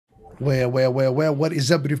Well, what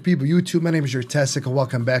is up, beautiful people? YouTube, my name is Jerutastic, and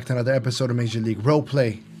welcome back to another episode of Major League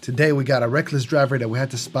Roleplay. Today, we got a reckless driver that we had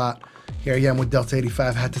to spot. Here I am with Delta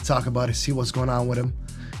 85, had to talk about it, see what's going on with him.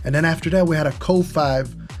 And then after that, we had a Code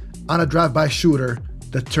 5 on a drive-by shooter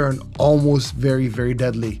that turned almost very, very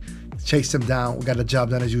deadly. Chased him down, we got the job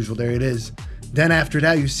done as usual, there it is. Then after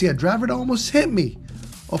that, you see a driver that almost hit me.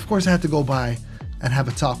 Of course, I had to go by and have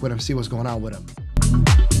a talk with him, see what's going on with him.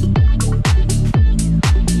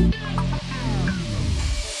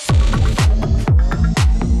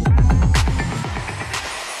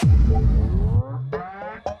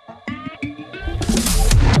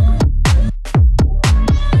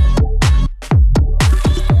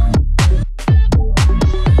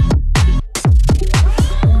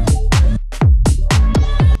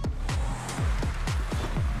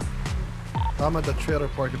 I'm at the trailer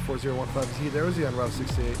park at 4015. Is he there? Or is he on Route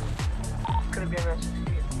 68? Could be on Route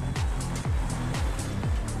 68.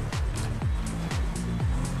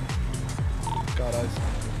 God eyes.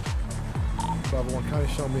 Bravo 1, kind of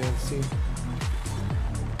show me and see.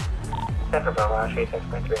 Central Bravo,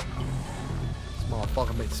 86.3. This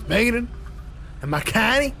motherfucker been speeding. And my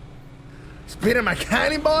county? Speeding my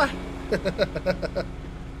county, boy?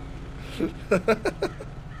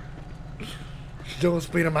 Doing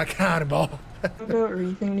speed in my county, boy. Or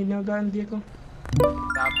anything you need to know about in the vehicle? Nah,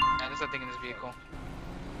 man, there's nothing in this vehicle.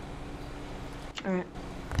 Alright.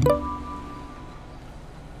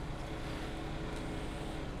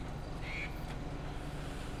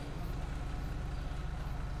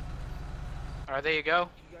 Alright, there you go.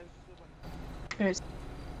 Alright.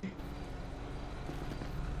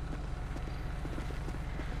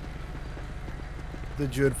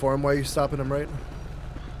 Did you inform why you stopping him, right?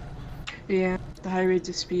 Yeah, the high rates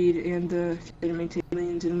of speed and the failure to maintain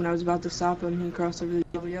lanes, and when I was about to stop him, he crossed over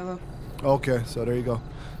the yellow. Okay, so there you go.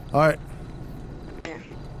 Alright. Yeah.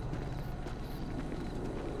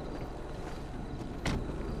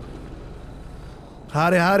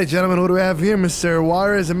 Howdy, gentlemen. Who do we have here? Mr.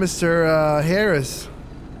 Juarez and Mr. Harris.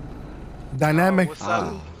 Dynamic. What's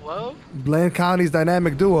up, Love? Blaine County's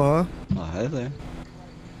dynamic duo, huh? Oh, hey there.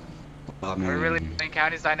 I mean, We're really Blaine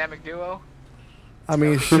County's dynamic duo? I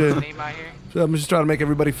mean, shit. Name out here? I'm just trying to make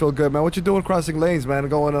everybody feel good, man. What you doing crossing lanes, man?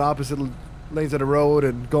 Going in opposite lanes of the road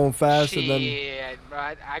and going fast, Shit, and then...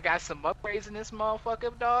 bro, I got some upgrades in this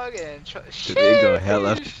motherfucker, dog, and shit. they go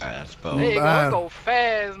hella fast, bro. They Man. go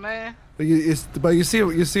fast, man. But you see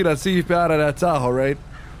that CVP out of that Tahoe, right?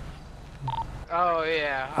 Oh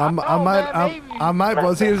yeah. I might.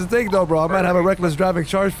 But here's the thing, though, bro. I might have a reckless driving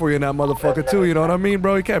charge for you in that motherfucker too. You know what I mean,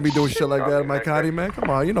 bro? You can't be doing shit like that in my county, man. Come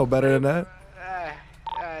on, you know better than that.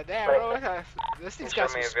 Damn, bro. This thing's got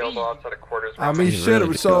some speed. I mean,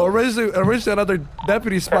 shit. So originally another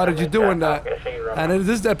deputy spotted you doing that, and then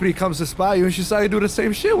this deputy comes to spot you, and she saw you do the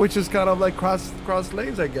same shit, which is kind of like cross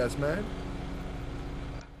lanes, I guess, man.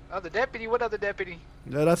 Other deputy? What other deputy?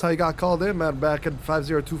 Yeah, that's how you got called in, man. Back at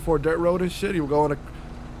 5024 Dirt Road and shit. You were going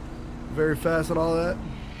very fast and all that.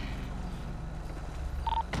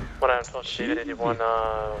 What I'm told, she did you want,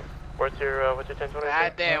 what's your 1020?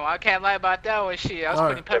 God damn, well, I can't lie about that one, shit. I was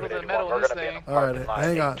putting pedal to the metal in this thing. Alright,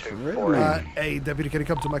 hang on. Hey, deputy, can you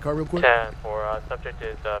come to my car real quick? 10 for, subject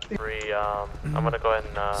is, free, I'm gonna go ahead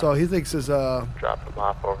and, so he thinks is, drop him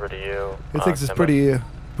off over to you. he thinks it's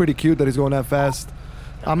pretty cute that he's going that fast.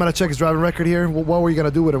 I'm gonna check his driving record here. What were you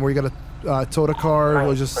gonna do with him? Were you gonna tow the car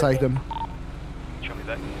or just cite him? Show me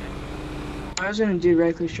that. I was gonna do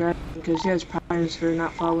reckless driving because he has priors for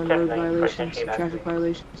not following road violations, traffic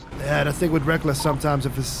violations. Yeah, the thing with reckless sometimes,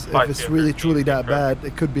 if it's really truly that bad,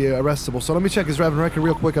 it could be arrestable. So let me check his driving record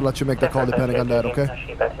real quick and let you make the call depending on that, okay?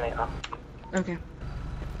 Okay.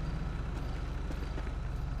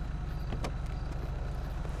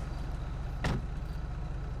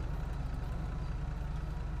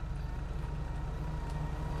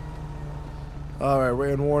 Alright,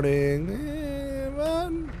 rain warning.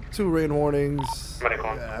 2 rain warnings.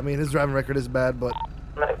 Yeah, I mean, his driving record is bad, but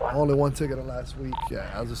only 1 ticket in last week.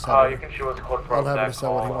 Yeah, I'll just have you can show us a code for I'll have him decide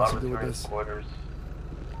what he wants to do with this.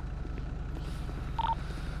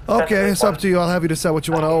 Okay, it's up to you. I'll have you decide what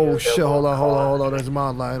you want to. Oh shit, hold on. There's a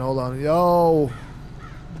mod line. Hold on. Yo.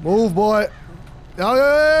 Move, boy. Oh,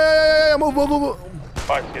 yeah. Move.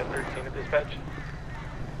 513 at dispatch.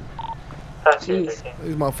 Jeez.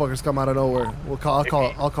 These motherfuckers come out of nowhere. I'll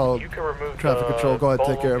call You can remove traffic control. Go ahead,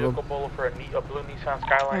 take care of them. For a blue Nissan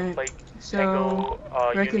Skyline plate. So,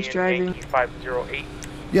 reckless driving. 508.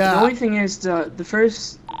 Yeah. The only thing is the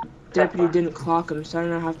first deputy didn't clock him, so I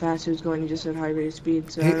don't know how fast he was going. He just said high rate of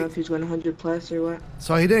speed, so I don't know if he was going 100 plus or what.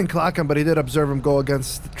 So he didn't clock him, but he did observe him go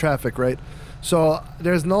against the traffic, right? So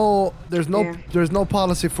there's no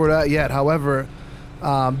policy for that yet. However,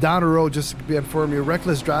 down the road, just to be informed you,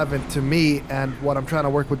 reckless driving to me and what I'm trying to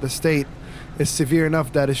work with the state is severe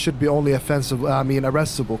enough that it should be only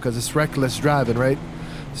arrestable because it's reckless driving, right?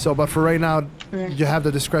 So, but for right now, you have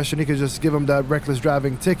the discretion. You can just give him the reckless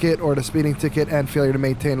driving ticket or the speeding ticket and failure to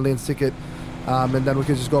maintain lanes ticket, and then we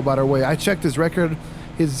can just go about our way. I checked his record.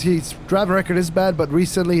 His driving record is bad, but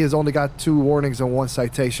recently he's only got 2 warnings and 1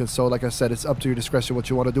 citation. So, like I said, it's up to your discretion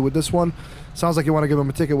what you want to do with this one. Sounds like you want to give him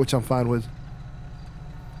a ticket, which I'm fine with.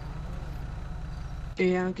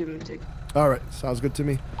 Yeah, I'll give him a ticket. All right, sounds good to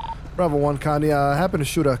me. Bravo 1, Connie. I happen to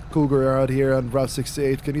shoot a cougar out here on Route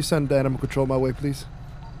 68. Can you send animal control my way, please?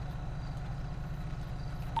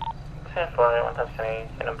 10-4, 1 touch 8,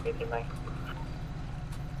 and I'm busy, Mike.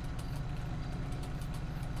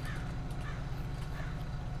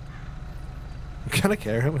 Can I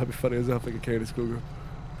carry him? That'd be funny as hell if I could carry this cougar.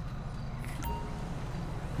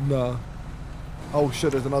 No. Oh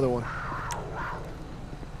shit, there's another one.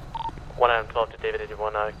 1 Adam 12 to David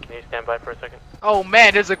 81. Can you stand by for a second? Oh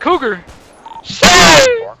man, there's a cougar.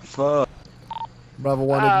 Fuck. Bravo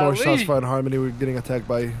 1, ignore shots fired in Harmony. We're getting attacked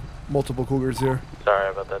by multiple cougars here. Sorry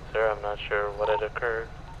about that, sir. I'm not sure what had occurred.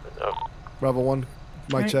 Oh. Bravo 1,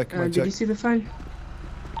 mic check, mic Did check. you see the fine?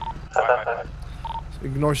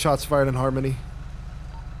 Ignore shots fired in Harmony.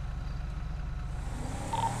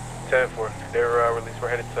 10-4. They're released. We're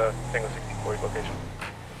headed to Tango 64's location.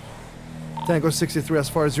 Tango 63, as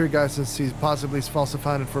far as your guy, since he's possibly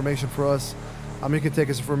falsifying information for us, you can take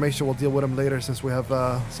his information. We'll deal with him later since we have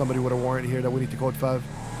somebody with a warrant here that we need to code 5.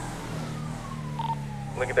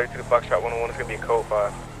 Lincoln 32 Foxtrot 101 is going to be a code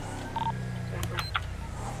 5.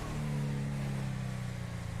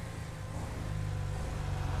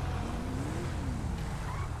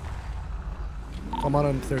 Come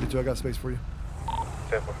on 32, I got space for you.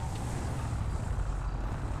 10-4.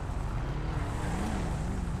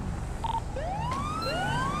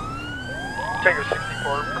 Tango 64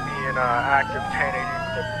 for being active 1080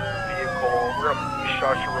 with the blue vehicle. We're up East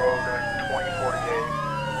Shasha Road at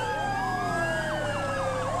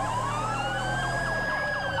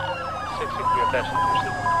 2048. 663 attached to the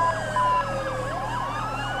pursuit.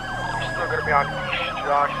 We're still going to be on East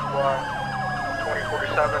Joshua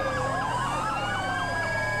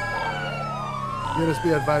 2047. Units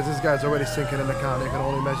be advised, this guy's already sinking in the county. I can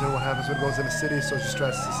only imagine what happens when it goes in the city, so just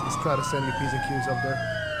try to send me P's and Q's up there.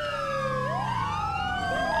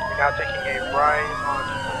 We're now taking a right on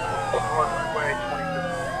North Freeway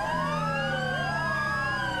 2050.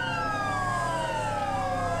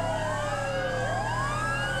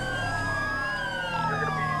 You're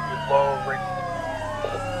going to be low rate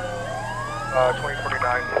 2049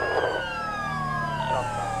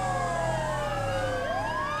 southbound.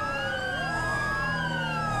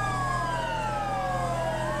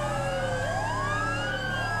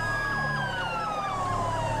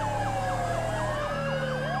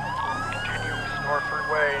 North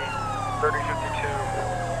Freeway 3052.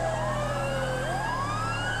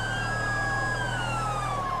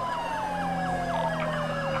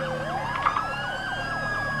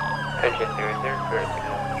 Engine 0, for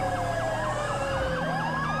signal.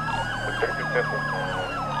 We're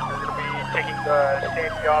going to be taking the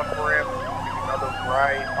safety off ramp, taking another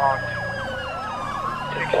right onto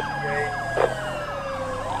 68.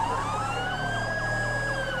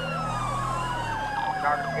 We're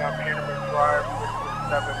not going to be on Panama Drive.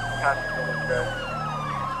 7 past the village bed.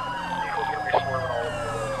 Vehicle's gonna be swerving all over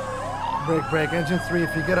the road. Break. Engine 3,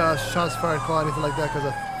 if you get a shots fired call, anything like that, because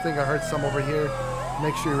I think I heard some over here,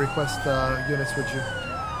 make sure you request units with you.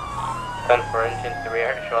 10 for engine 3,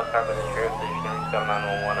 I heard a shots fired by the sheriff. There's going to be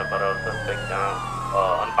 911 about a suspect down,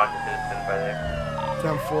 unconscious citizen by there.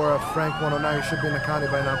 10-4, Frank 109, you should be in the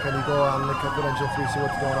county by now. Can you go and look up with engine 3, see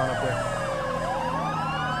what's going on up there?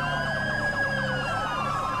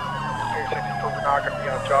 We're not going to be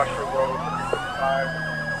on Joshua Road 355.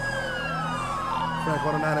 Frank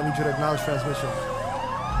 109, I need you to acknowledge transmission.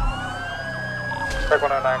 Frank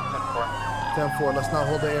 109, 10-4, let's not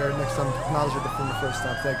hold the air. Next time, acknowledge it from the first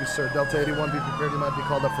time. Thank you, sir. Delta 81, be prepared. You might be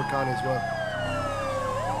called up for county as well.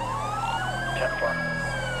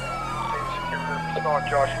 10-4. Still on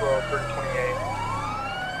Joshua Road 3028.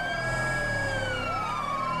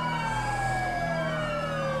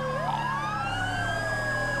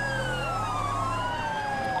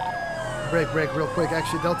 Break real quick.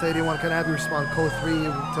 Actually, Delta 81, can I have you respond code 3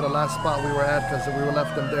 to the last spot we were at, because we were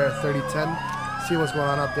left them there at 3010. See what's going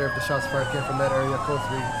on up there if the shots fired came from that area. Code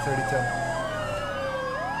 3, 3010.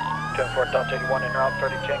 10-4, Delta 81 in route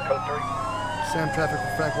 3010, code 3. Sam traffic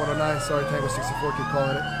for Frank 109. Sorry, Tango 64, keep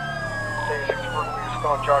calling it. Tango 64,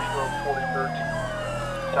 on Josh Road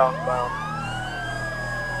 4013, southbound.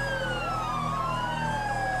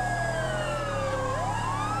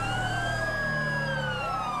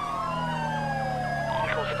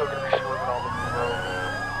 Vehicle's still going to be swerving all over the road.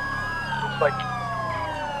 Looks like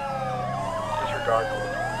disregard.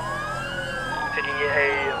 Taking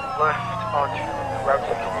a left onto Route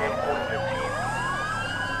 68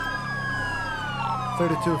 4015.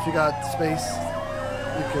 32, if you got space,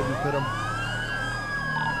 you could put him.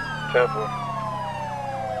 10-4.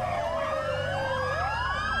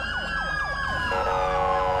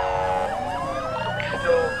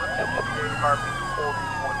 Still anticipating heartbeat 4020.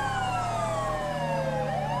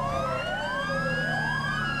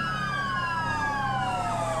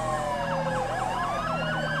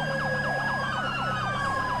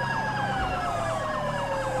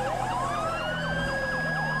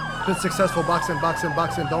 Good successful, box in, box in,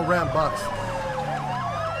 box in. Don't ram, box.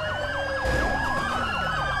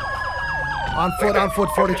 On foot,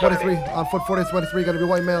 4023. On foot, 4023. Gonna be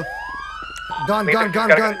white male. Gun. Got a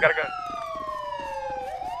gun.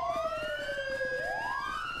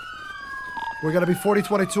 We're gonna be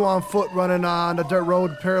 4022 on foot, running on the dirt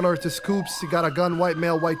road, parallel to Scoops. He got a gun, white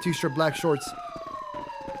male, white t-shirt, black shorts.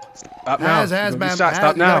 Stop now. Has, man.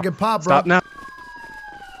 Stop You now. gotta get popped, bro. Stop now.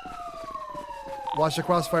 Watch the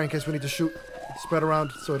crossfire in case we need to shoot. Spread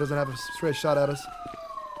around so it doesn't have a straight shot at us.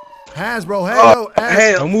 Hands, bro. Hey, yo.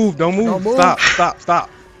 Hey, don't move. Stop.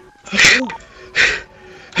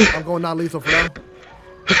 I'm going non-lethal for now.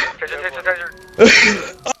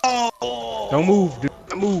 Don't move, dude.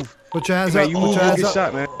 Don't move. Put your hands Man, up. you Put move, your hands get up.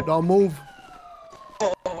 shot, man. Don't move.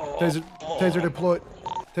 Taser deployed.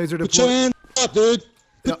 Taser deployed. Put your hands up, dude.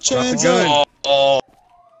 Put your hands up.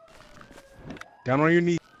 Down on your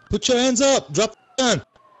knees. Put your hands up. Drop the gun.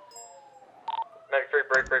 Medic 3,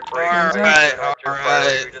 break. Alright.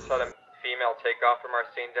 We just had a female take off from our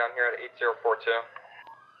scene down here at 8042.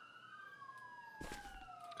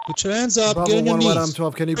 Put your hands up. Bravo Get on your 1 knees. Red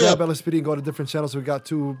M12. Can you grab LSPD and go to different channels? We got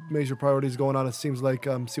two major priorities going on. It seems like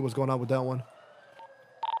see what's going on with that one.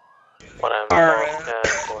 Alright. All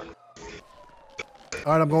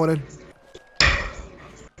right, I'm going in.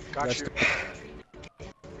 Got you.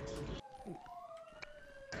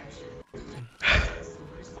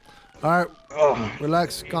 All right,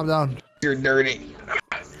 relax, calm down. You're dirty.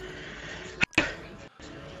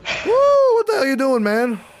 Woo! What the hell you doing,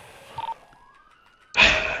 man?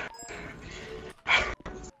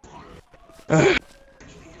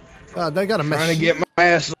 They got a Trying to get my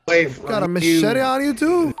ass away from got a you. machete on you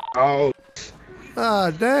too? Oh,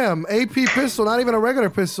 Damn. AP pistol, not even a regular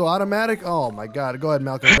pistol, automatic. Oh my God. Go ahead,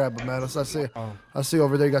 Malcolm. Grab it, man. I see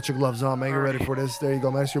over there. You got your gloves on, man. You're ready for this. There you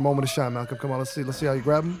go, man. It's your moment to shine, Malcolm. Come on, let's see how you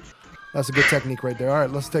grab him. That's a good technique right there. All right,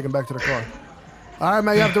 let's take him back to the car. All right,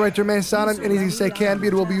 man. You have the right to remain silent. Anything you say can be,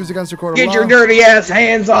 it will be used against the court of law. get your dirty ass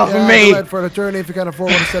hands off of Go me. ahead for an attorney. If you can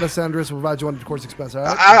afford one, instead of Sanders, we'll provide you one at the court's expense. All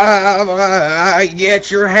right.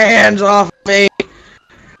 Get your hands off of me.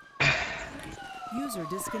 User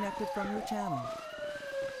disconnected from your channel.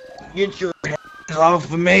 Get your hands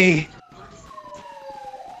off of me.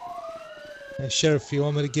 Hey, Sheriff, you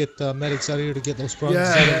want me to get medics out of here to get those problems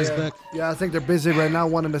out of his back? Yeah, I think they're busy right now.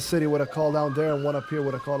 One in the city with a call down there and one up here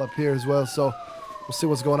with a call up here as well. So we'll see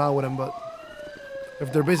what's going on with them. But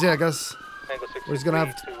if they're busy, I guess we're just going to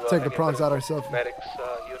have to take the prongs out ourselves. Medics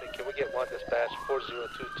unit, can we get one dispatch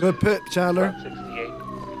 4022? Good pit, Chandler. 68.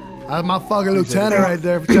 That's my fucking lieutenant right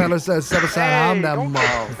there. If Chandler says set aside, I'm that man,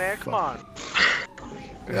 motherfucker. come on.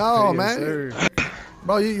 Yo, man.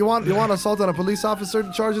 Bro, you want assault on a police officer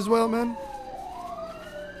charge as well, man?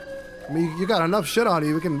 I mean, you got enough shit on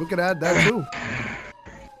you. We can add that too.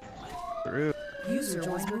 User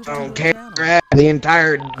joined your I don't channel. care. Grab the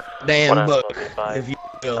entire damn book, if you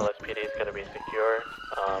will. LSPD is going to be secure.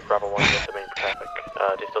 Bravo 1 is the main traffic.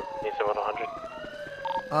 Do you still need someone 100?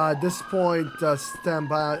 At this point, stand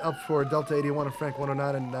by up for Delta 81 and Frank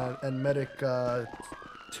 109 and Medic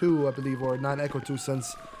 2, I believe, or 9 Echo 2,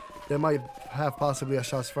 since they might have possibly a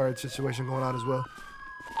shots fired situation going on as well.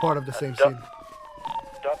 Part of the same scene.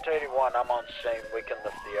 Delta 81, I'm on scene. We can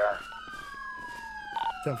lift the air.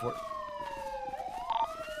 10 for it.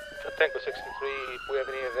 Tango 63, if we have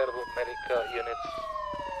any available medic units,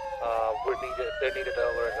 they're needed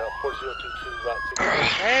over at 4022 Route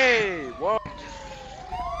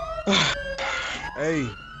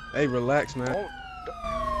 68. Hey, relax, man.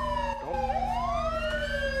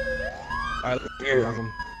 Alright, here,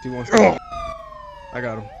 Malcolm. 2-1. I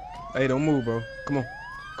got him. Hey, don't move, bro. Come on,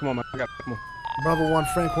 man. I got him. Come on. Bravo 1,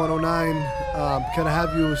 Frank 109. Can I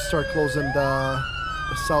have you start closing the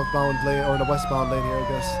southbound lane or the westbound lane here, I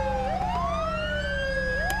guess?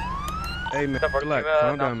 Hey man, relax.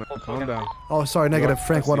 Calm down, man. Calm down. Oh, sorry, negative.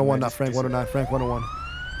 Frank I see, 101, man. not Frank 109. Frank 101.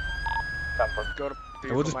 Go to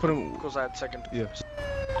Hey, we'll just put him. Goes at second. Yeah.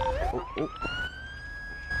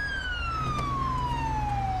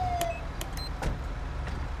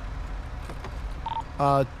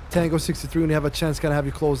 Tango 63, when you have a chance, can I have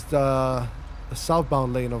you close the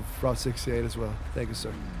southbound lane of Route 68 as well? Thank you,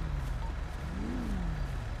 sir.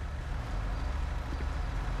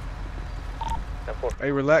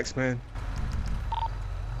 Hey, relax, man.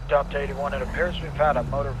 Delta 81, it appears we've had a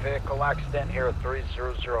motor vehicle accident here at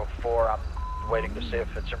 3004. I'm waiting to see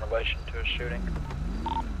if it's in relation to a shooting.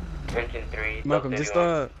 Engine 3. Malcolm, just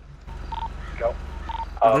Go.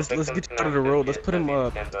 let's get you out of the road. Let's put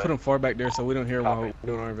him far back there so we don't hear him while we're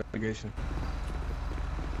doing our investigation.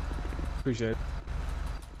 Appreciate it.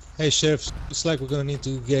 Hey, Sheriff, it's like we're gonna need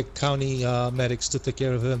to get county medics to take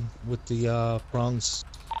care of him with the prongs.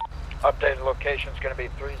 Updated location is going to be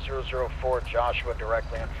 3004 Joshua,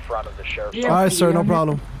 directly in front of the sheriff's All right, sir, no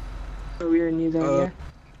problem. So we already knew that,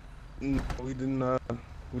 No, we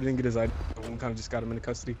didn't get his ID. We kind of just got him into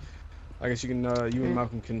custody. I guess you can, you and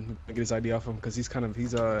Malcolm can get his ID off him because he's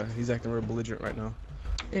acting real belligerent right now.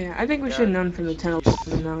 Yeah, I think we should none from the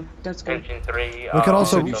 10-11 now. That's good. Engine 3. We could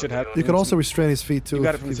also you could also restrain his feet too. You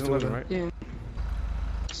got it from the 10-11, right? Yeah.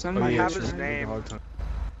 I have his sure. name.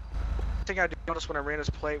 I think I did notice when I ran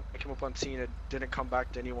his plate, I came up on scene, it didn't come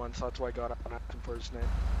back to anyone, so that's why I got up and asked him for his name.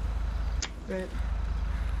 Right.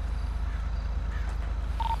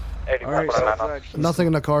 Alright, Nothing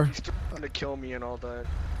in the car. He's trying to kill me and all that.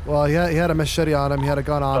 Well, he had a machete on him. He had a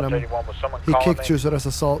gun on him. He kicked you, so that's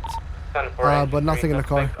assault. But nothing in the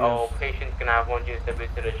car. All patients can have one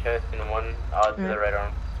GSW to the chest and one to the right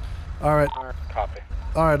arm. All right. Copy.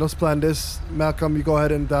 All right, let's plan this. Malcolm, you go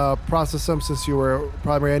ahead and process them since you were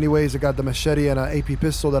primary anyways. I got the machete and an AP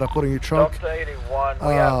pistol that I put in your trunk. Delta 81,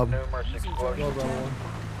 we have numerous explosions.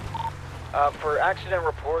 For accident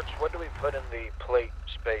reports, what do we put in the plate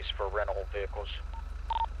space for rental vehicles?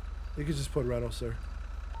 You can just put rental, sir.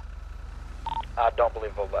 I don't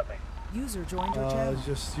believe they'll let me. User joined your channel.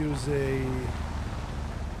 Just use a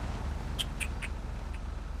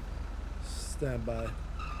standby.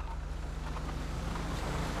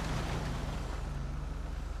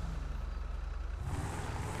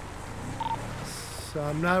 So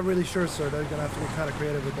I'm not really sure, sir. They're gonna have to be kind of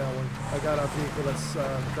creative with that one. I got a vehicle that's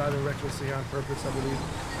driving recklessly on purpose, I believe.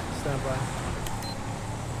 Stand by.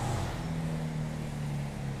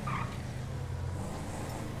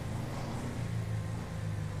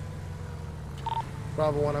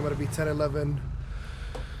 Bravo 1, I'm gonna be 1011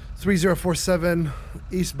 3047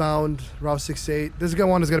 eastbound Route 68. This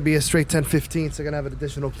one is gonna be a straight 1015, so I'm gonna have an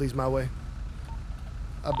additional please my way.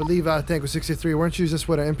 I believe Tango 63. Weren't you just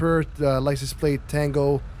with an Emperor license plate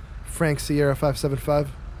Tango Frank Sierra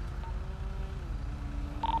 575?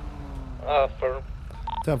 Firm.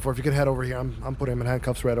 10-4. If you could head over here, I'm putting him in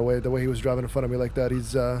handcuffs right away. The way he was driving in front of me like that,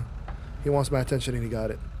 he wants my attention and he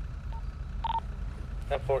got it.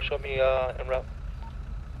 10-4, show me en route.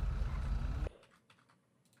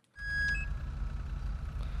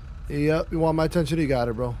 Yep, you want my attention? You got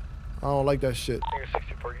it, bro. I don't like that shit.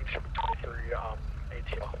 64, you should be 23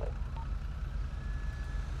 ATL.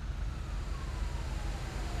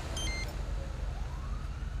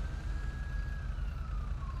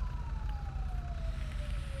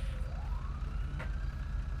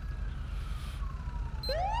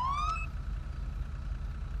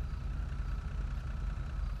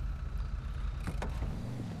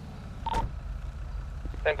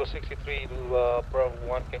 Tango 63 to Bravo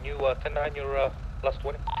 1. Can you 10-9 your last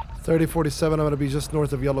 20? 3047. I'm gonna be just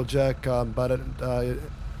north of Yellow Jack, by the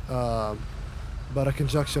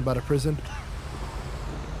conjunction by the prison.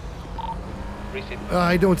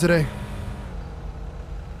 How you doing today?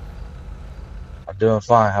 I'm doing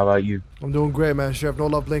fine. How about you? I'm doing great, man. Sheriff No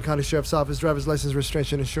Love, Blaine County Sheriff's Office. Driver's license,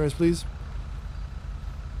 registration, insurance, please.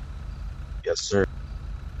 Yes, sir.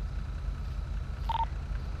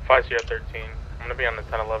 5013. I'm gonna be on the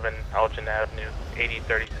 1011 Elgin Avenue,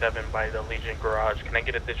 8037 by the Legion Garage. Can I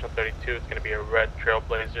get additional 32? It's gonna be a red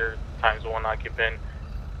Trailblazer ×1 occupant.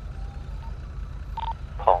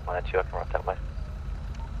 Paul, that's you. I can run that way.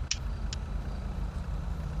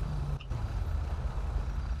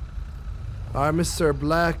 All right, Mr.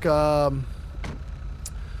 Black.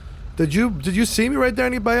 Did you see me right there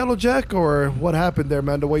in by Yellow Jack, or what happened there,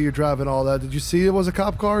 man? The way you're driving, all that. Did you see it was a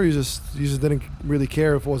cop car? Or you just didn't really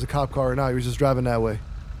care if it was a cop car or not. You were just driving that way.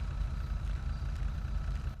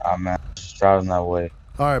 Man, just driving that way.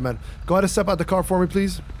 All right, man. Go ahead and step out the car for me,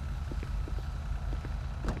 please.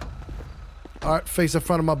 All right, face the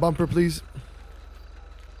front of my bumper, please.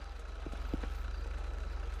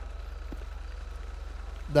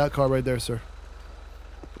 That car right there, sir.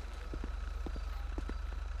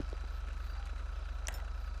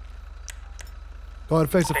 Go ahead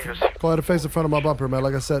and face the front of my bumper, man.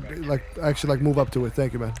 Like I said, actually move up to it.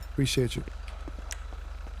 Thank you, man. Appreciate you.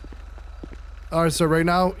 All right, sir. Right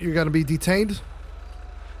now, you're gonna be detained.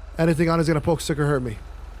 Anything on is gonna poke, stick, or hurt me.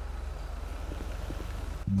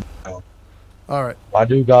 No. All right. I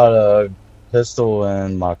do got a pistol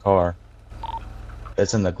in my car.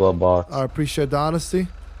 It's in the glove box. I appreciate the honesty.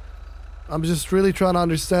 I'm just really trying to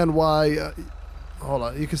understand why. Hold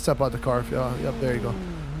on. You can step out the car if you. Yep. There you go.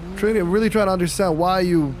 Really trying to understand why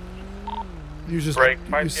you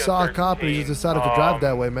saw a cop and you just decided to drive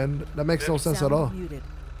that way, man. That makes no sense at all.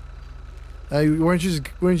 Weren't you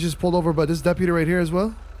just pulled over by this deputy right here as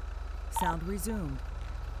well? Sound resumed.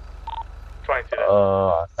 22.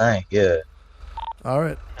 I think, yeah. All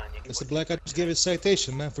right. Mr. Black, I just gave you a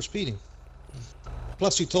citation, man, for speeding.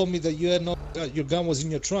 Plus, you told me that you had your gun was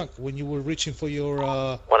in your trunk when you were reaching for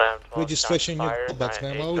your registration in your box,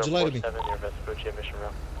 man. Why would you lie to me?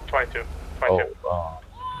 22. Oh,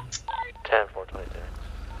 10-4-22.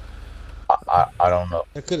 I don't know.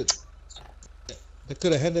 That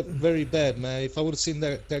could have ended very bad, man. If I would have seen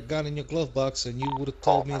that gun in your glove box and you would have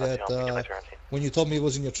told me that when you told me it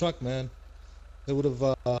was in your trunk, man, it would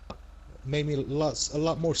have made me a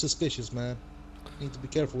lot more suspicious, man. You need to be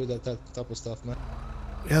careful with that type of stuff, man.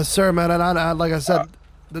 Yes, sir, man. And I like I said,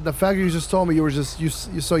 the fact you just told me you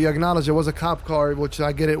acknowledged it was a cop car, which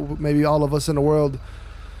I get it. Maybe all of us in the world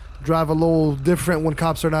drive a little different when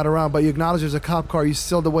cops are not around, but you acknowledge there's a cop car. You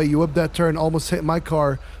still the way you whipped that turn, almost hit my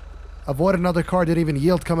car, avoided another car, didn't even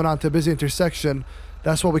yield coming onto a busy intersection.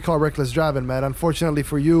 That's what we call reckless driving, man. Unfortunately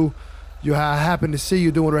for you, I happen to see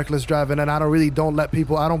you doing reckless driving, and I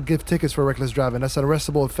don't give tickets for reckless driving. That's an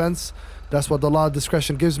arrestable offense. That's what the law of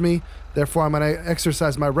discretion gives me. Therefore, I'm going to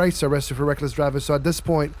exercise my rights to arrest you for reckless driving. So at this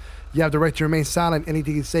point, you have the right to remain silent.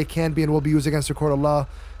 Anything you say can be and will be used against the court of law.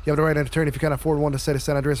 You have the right to an attorney if you can't afford one to say the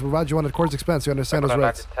San Andreas. Provide you one at the court's expense. You understand those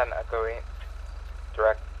rights. 10 Echo 8.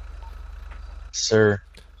 Direct. Sir.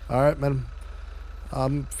 All right, man.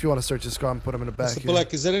 If you want to search this car, I'm put him in the back. Mr.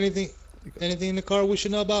 Black, is there anything in the car we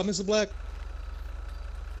should know about, Mr. Black?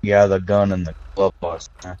 Yeah, the gun in the glove box,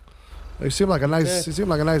 man. You seem like a nice. You seem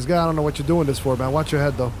like a nice guy. I don't know what you're doing this for, man. Watch your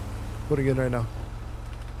head, though. Putting it in right now.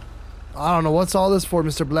 I don't know what's all this for,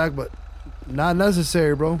 Mr. Black, but not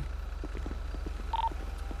necessary, bro.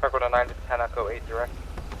 Circle to 9 to 10 Echo 8 direct.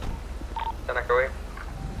 10 Echo 8.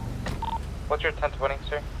 What's your 1020,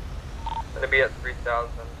 sir? Gonna be at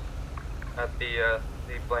 3000 at the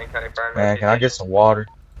Blaine County Fire. Man, can I get some water?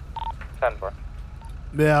 10-4.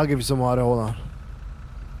 Yeah, I'll give you some water. Hold on.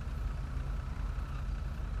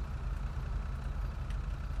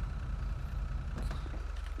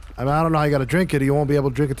 I mean, I don't know how you gotta drink it. You won't be able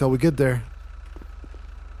to drink it until we get there.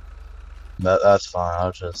 That's fine. I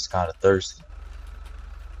was just kind of thirsty.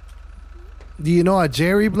 Do you know a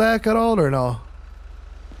Jerry Black at all, or no?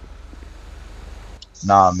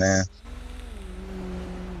 Nah, man.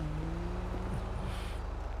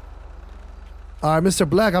 All right, Mr.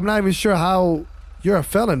 Black, I'm not even sure how you're a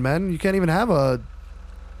felon, man. You can't even have a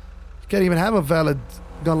valid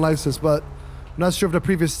gun license, but I'm not sure if the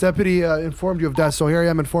previous deputy informed you of that. So here I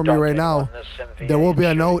am informing you right now. There will be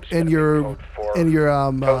a note in your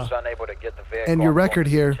record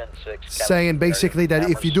here saying basically that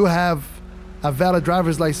if you do have a valid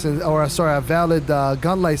driver's license, or sorry, a valid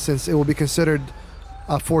gun license, it will be considered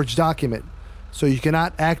a forged document. So you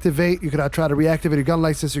cannot activate, you cannot try to reactivate your gun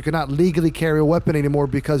license, you cannot legally carry a weapon anymore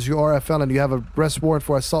because you are a felon. You have a arrest warrant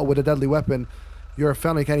for assault with a deadly weapon. You're a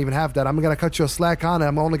felon, you can't even have that. I'm gonna cut you a slack on it.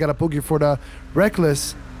 I'm only gonna book you for the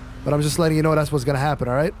reckless, but I'm just letting you know that's what's gonna happen,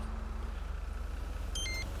 all right?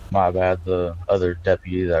 My bad. The other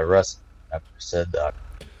deputy that arrested me said that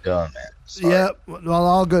gun, man. Sorry. Yeah, well,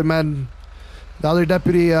 all good, man. The other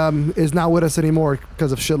deputy is not with us anymore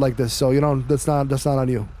because of shit like this. So, you know, that's not on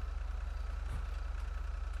you.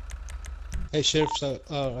 Hey, Sheriff,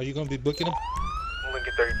 are you going to be booking him?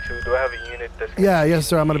 Lincoln 32, do I have a unit that's... Yeah, yes,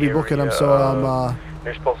 sir. I'm going to be booking him. So,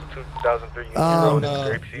 There's supposed to 2003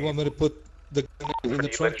 unit. You want me to put the gun in the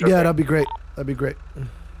trunk? Yeah, that'd be great. That'd be great.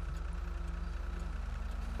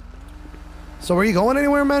 So, were you going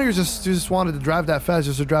anywhere, man? Or you just wanted to drive that fast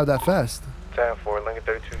just to drive that fast? 10-4, Lincoln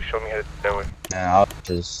 32, show me how to that way. Yeah, I was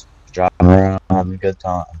just driving around, having a good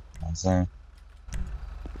time. You know what I'm saying?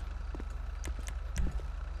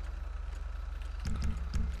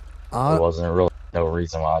 There wasn't really no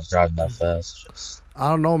reason why I was driving that fast. Just... I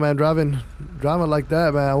don't know, man. Driving like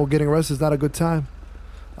that, man. Well, getting arrested is not a good time.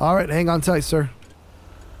 All right, hang on tight, sir.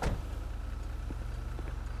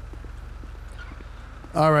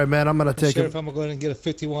 All right, man. I'm gonna take him. Sheriff, I'm going to get a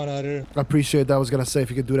 51 out here. I appreciate that. I was gonna say if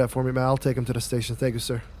you could do that for me, man. I'll take him to the station. Thank you,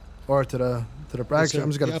 sir. Or to the Yes, actually, I'm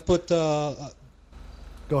just gonna. Yeah, I put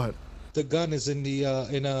Go ahead. the gun is in the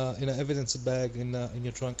in a evidence bag in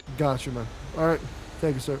your trunk. Got you, man. All right.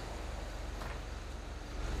 Thank you, sir.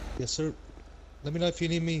 Yes, sir. Let me know if you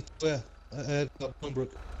need me to at Bloomberg.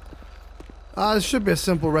 It should be a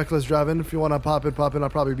simple reckless driving. If you want to pop in, I'll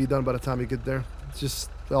probably be done by the time you get there. It's just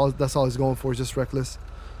that's all he's going for, is just reckless.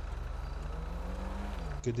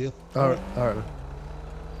 Good deal. All right, man.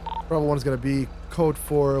 Bravo 1 is gonna be code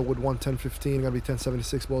 4 with 11015. Gonna be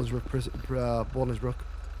 1076 Bolingbrook.